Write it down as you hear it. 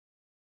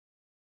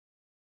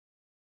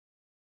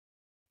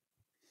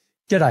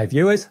G'day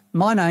viewers,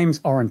 my name's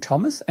Oren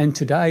Thomas and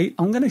today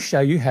I'm going to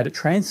show you how to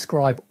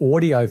transcribe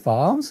audio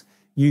files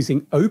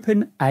using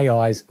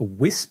OpenAI's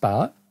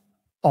Whisper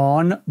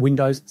on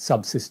Windows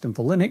Subsystem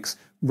for Linux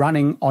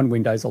running on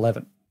Windows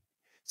 11.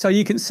 So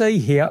you can see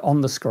here on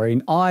the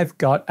screen I've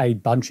got a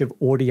bunch of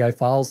audio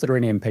files that are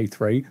in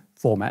MP3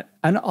 format,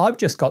 and I've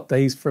just got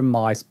these from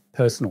my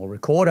personal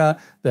recorder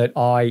that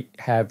I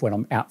have when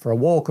I'm out for a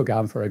walk or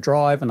going for a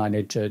drive and I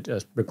need to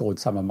just record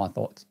some of my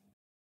thoughts.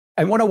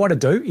 And what I want to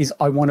do is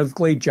I want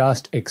to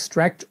just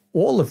extract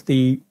all of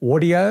the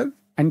audio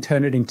and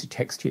turn it into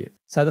text here.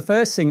 So the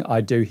first thing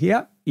I do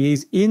here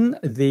is in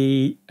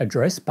the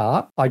address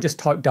bar, I just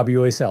type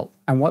WSL.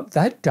 And what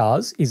that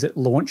does is it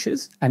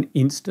launches an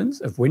instance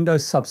of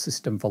Windows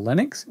Subsystem for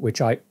Linux,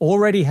 which I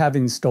already have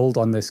installed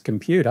on this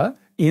computer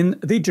in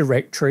the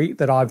directory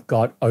that I've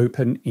got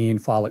open in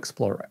File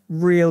Explorer.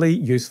 Really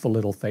useful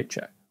little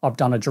feature. I've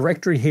done a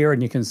directory here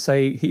and you can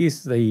see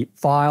here's the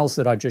files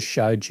that I just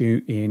showed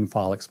you in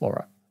File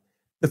Explorer.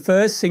 The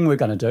first thing we're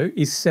going to do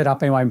is set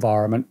up our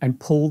environment and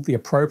pull the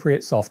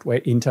appropriate software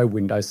into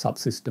Windows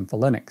Subsystem for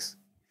Linux.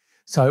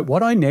 So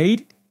what I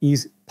need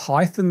is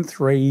Python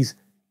 3's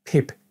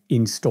pip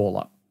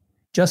installer,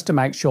 just to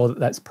make sure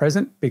that that's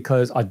present,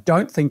 because I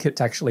don't think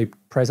it's actually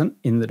present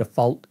in the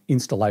default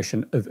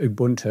installation of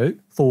Ubuntu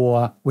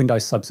for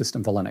Windows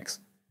Subsystem for Linux.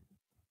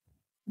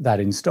 That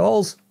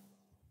installs.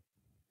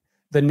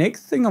 The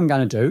next thing I'm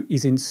going to do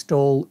is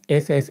install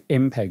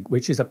FFmpeg,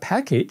 which is a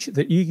package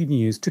that you can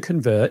use to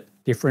convert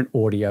different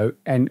audio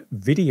and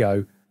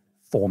video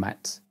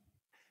formats.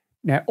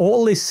 Now,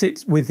 all this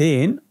sits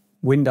within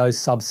Windows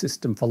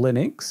Subsystem for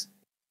Linux.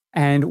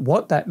 And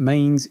what that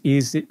means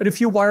is that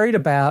if you're worried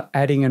about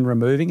adding and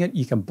removing it,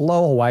 you can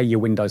blow away your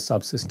Windows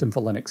Subsystem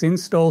for Linux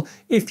install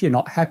if you're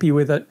not happy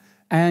with it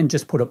and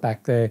just put it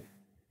back there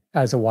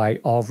as a way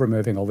of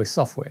removing all this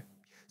software.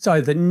 So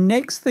the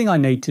next thing I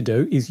need to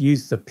do is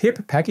use the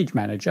pip package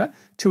manager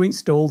to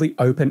install the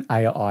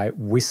OpenAI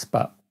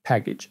Whisper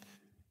package.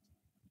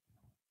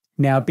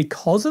 Now,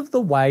 because of the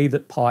way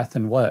that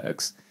Python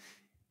works,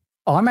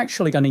 I'm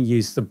actually going to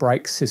use the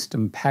break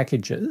system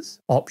packages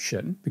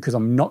option because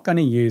I'm not going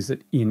to use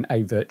it in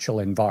a virtual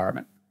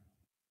environment.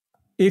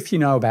 If you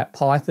know about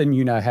Python,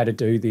 you know how to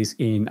do this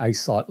in a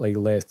slightly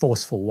less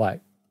forceful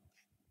way.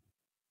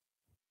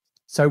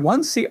 So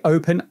once the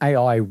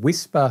OpenAI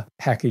Whisper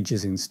package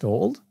is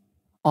installed,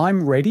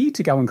 I'm ready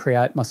to go and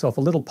create myself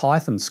a little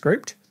Python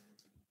script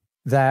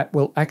that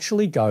will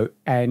actually go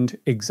and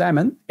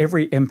examine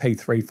every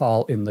MP3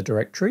 file in the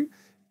directory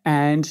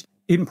and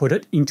input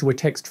it into a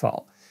text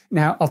file.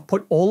 Now, I've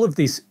put all of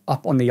this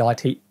up on the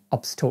IT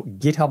Ops Talk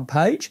GitHub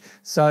page,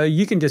 so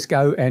you can just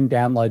go and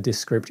download this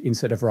script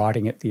instead of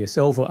writing it for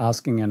yourself or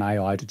asking an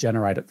AI to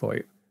generate it for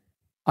you.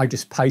 I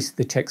just paste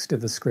the text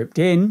of the script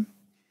in.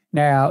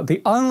 Now,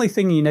 the only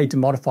thing you need to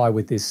modify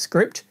with this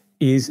script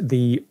is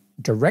the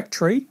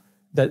directory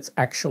that's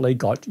actually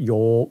got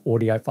your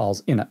audio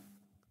files in it.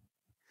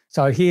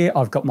 So here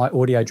I've got my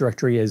audio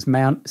directory as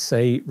Mount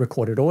C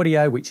recorded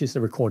audio, which is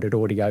the recorded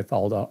audio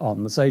folder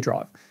on the C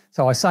drive.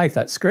 So I save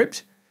that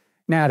script.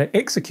 Now to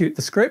execute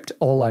the script,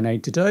 all I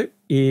need to do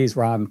is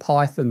run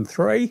Python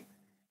 3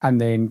 and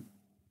then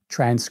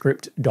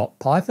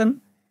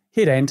transcript.python,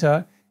 hit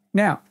enter.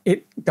 Now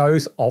it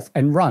goes off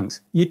and runs.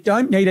 You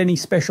don't need any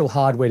special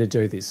hardware to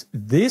do this.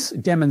 This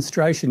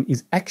demonstration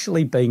is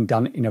actually being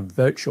done in a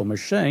virtual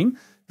machine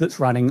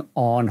that's running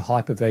on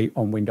Hyper-V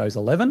on Windows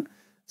 11.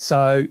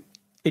 So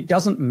it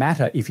doesn't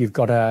matter if you've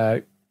got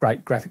a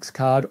great graphics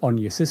card on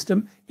your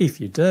system.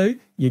 If you do,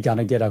 you're going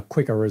to get a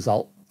quicker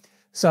result.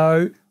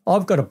 So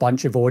I've got a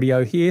bunch of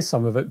audio here,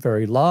 some of it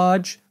very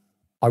large.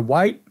 I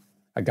wait,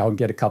 I go and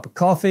get a cup of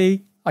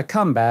coffee, I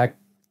come back,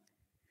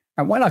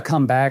 and when I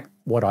come back,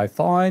 what I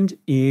find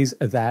is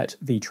that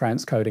the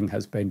transcoding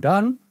has been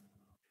done,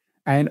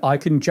 and I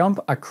can jump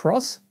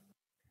across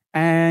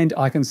and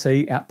I can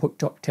see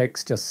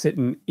output.txt just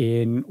sitting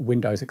in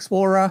Windows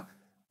Explorer.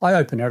 I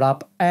open it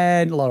up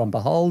and lo and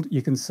behold,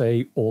 you can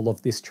see all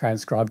of this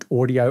transcribed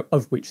audio,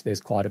 of which there's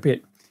quite a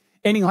bit.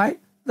 Anyway,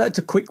 that's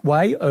a quick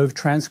way of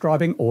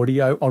transcribing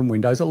audio on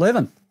Windows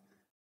 11.